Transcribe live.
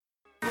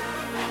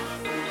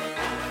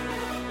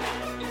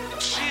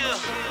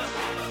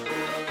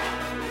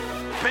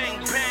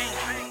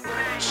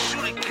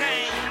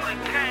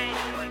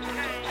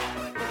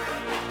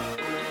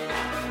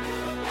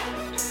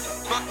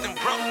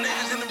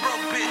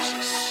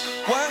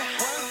What?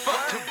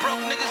 Fuck them broke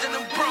niggas and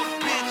them broke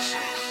bitches.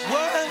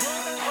 What?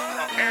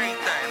 On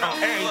everything. On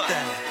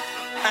everything.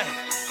 Ay.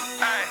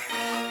 Ay.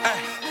 Ay.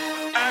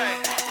 Ay.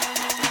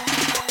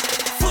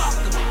 Fuck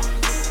them.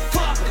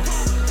 Fuck them.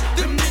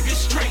 Them niggas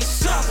straight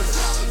suckers.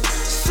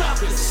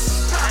 Suckers.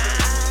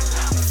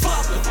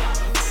 Fuck them.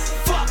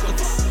 Fuck them.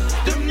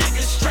 Them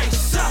niggas straight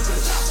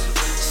suckers.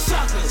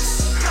 Suckers.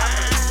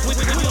 We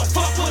don't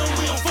fuck with them,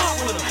 we don't fuck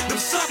with them. Them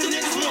sucker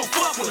niggas, we don't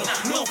fuck with them.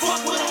 We don't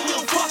fuck with them, we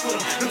don't fuck with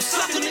them. Them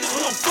sucker niggas,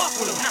 we don't fuck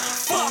with them.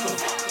 Fuck them.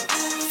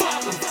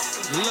 Fuck them.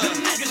 Them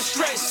niggas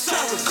straight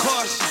suckers.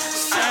 Caution.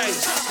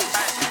 Suckers.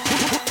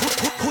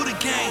 Who the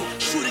gang?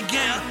 Shoot a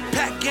gang.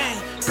 Pack gang.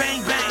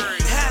 Bang bang.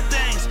 Have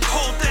things.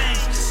 Whole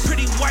things.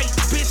 Pretty white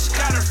bitch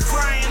got her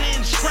frying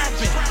and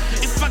trapping.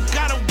 If I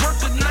gotta work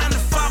a 9 to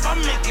 5, I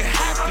make it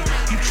happen.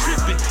 You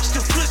tripping,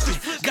 still flipping.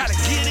 Gotta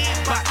get in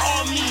by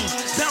all means.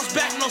 Bounce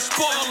back, no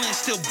spoiling.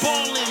 Still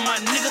ballin', my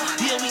nigga.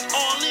 Yeah, we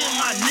all in,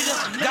 my nigga.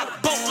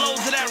 Got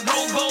boatloads of that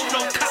robo,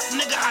 no cop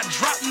nigga. I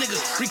drop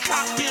niggas.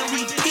 Recopy and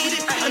repeat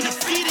it.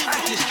 Undefeated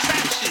with this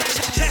trap shit.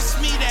 Test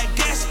me that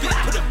gas spit.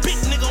 Put a big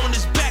nigga on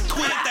his back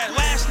quick. That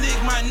last nigga,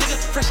 my nigga.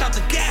 Fresh out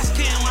the gas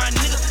can, my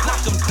nigga.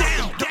 Knock him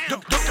down.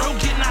 Don't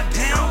get knocked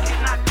down.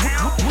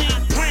 We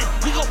ain't playing.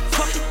 We gon'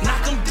 fuck it,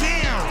 knock him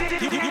down.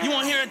 You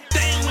won't hear a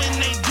thing when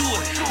they do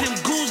it. Them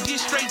goons get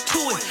straight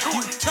to it.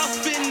 You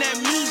tough in that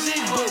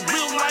music, but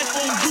real life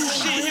on you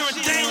shit. Hear a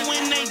thing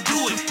when they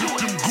do it.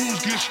 Them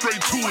goons get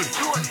straight to it.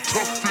 You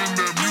tough in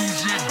that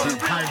music, but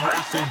real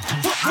life on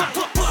do shit.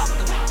 Fuck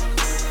them.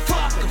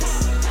 Fuck them.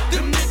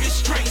 Them niggas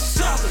straight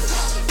suckers.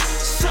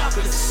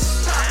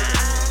 Suckers.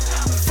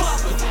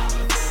 Fuck them.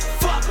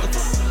 Fuck them.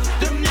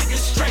 Them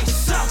niggas straight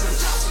suckers.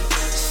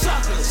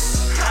 Suckers.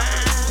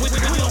 We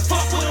don't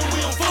fuck with them,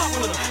 we don't fuck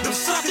with them. Them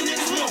sucker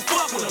niggas, we don't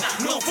fuck with them.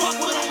 We don't fuck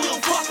with them, we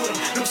don't fuck with them.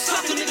 Them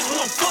sucker niggas, we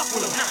don't fuck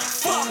with them.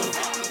 Fuck them.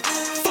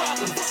 Fuck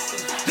them.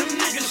 Them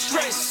niggas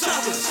straight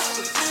suckers.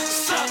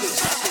 Suckers.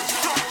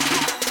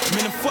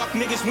 Man, them fuck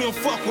niggas, we don't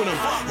fuck with them.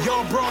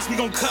 Y'all bros, we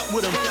gon' cut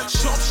with them.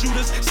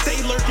 Sharpshooters, stay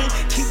lurking,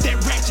 keep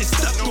that ratchet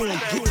stuck on them.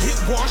 Get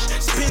washed,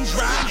 spin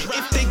dry,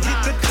 if they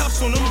get the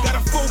cuffs on them. Got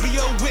a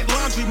phobia with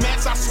laundry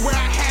mats, I swear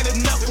I had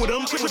enough with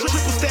them. Triple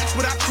stacks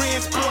without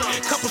transport,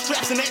 couple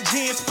straps in that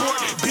Jan Sport.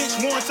 Bench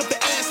warrants up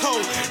the asshole,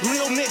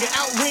 real nigga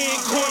outran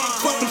court.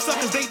 Fuck them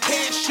suckers, they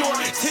pass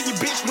short. Tell your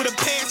bitch with a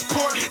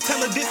passport,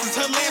 tell her this is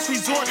her last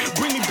resort.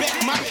 Bring me back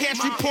my cash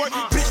report,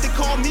 bitch they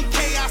call me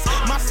KAOS.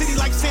 My city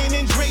like San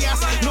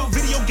Andreas, no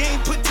video game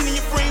put 10 in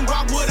your frame,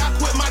 why would I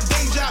quit my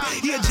day job?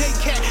 He a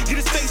J-Cat, get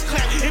his face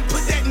clapped and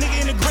put that nigga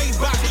in a grave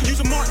box. Use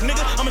a mark,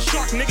 nigga, I'm a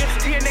shark, nigga.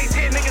 TNA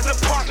 10 niggas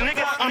apart,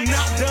 nigga. I'm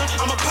not done,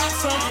 I'ma pop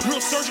some.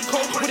 Real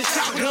surgical with a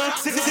shotgun.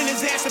 Sits in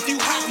his ass a few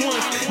hot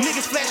ones.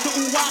 Niggas flash the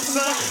ooh-wah,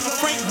 son.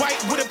 Frank White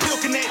with a pill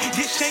connect.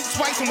 Get shanked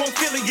twice and won't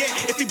feel it yet.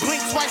 If he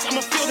blink twice,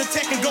 I'ma feel the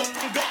tech and go.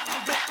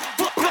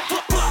 Fuck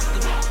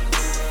them.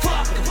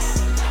 Fuck them.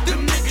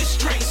 Them niggas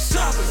straight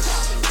suckers.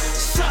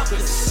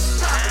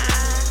 Suckers.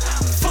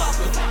 Fuck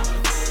them.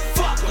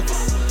 Fuck them.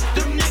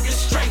 Them niggas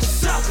straight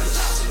suckers.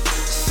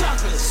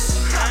 Suckers.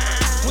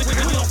 We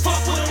don't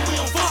fuck with them, we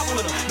don't fuck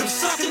with them. Them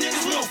sucker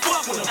niggas, we don't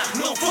fuck with them.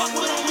 We don't fuck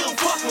with them, we don't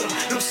fuck with them.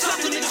 Them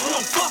sucker niggas, we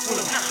don't fuck with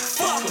them.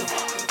 Fuck them.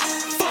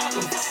 Fuck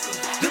them.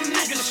 Them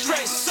niggas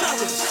straight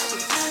suckers.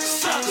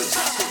 Suckers.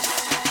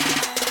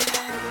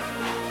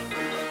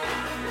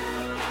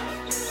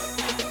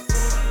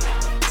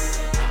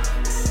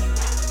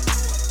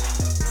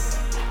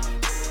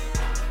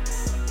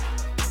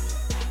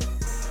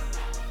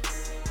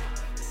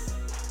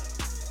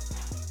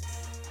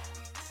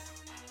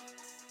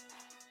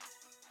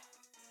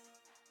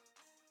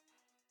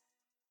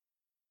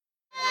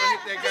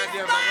 That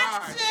goddamn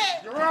garage.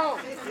 You're wrong.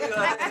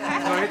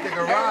 Gonna hit the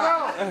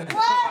garage.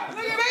 What?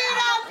 Look at me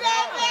now,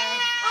 Batman!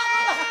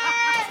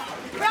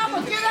 Grandma,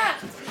 get up!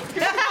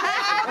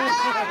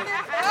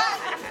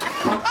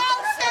 Oh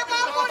shit, my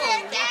booty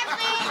ain't got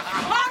me!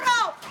 Hold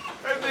on!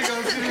 That nigga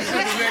gonna see this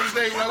shit the next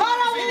day. Hold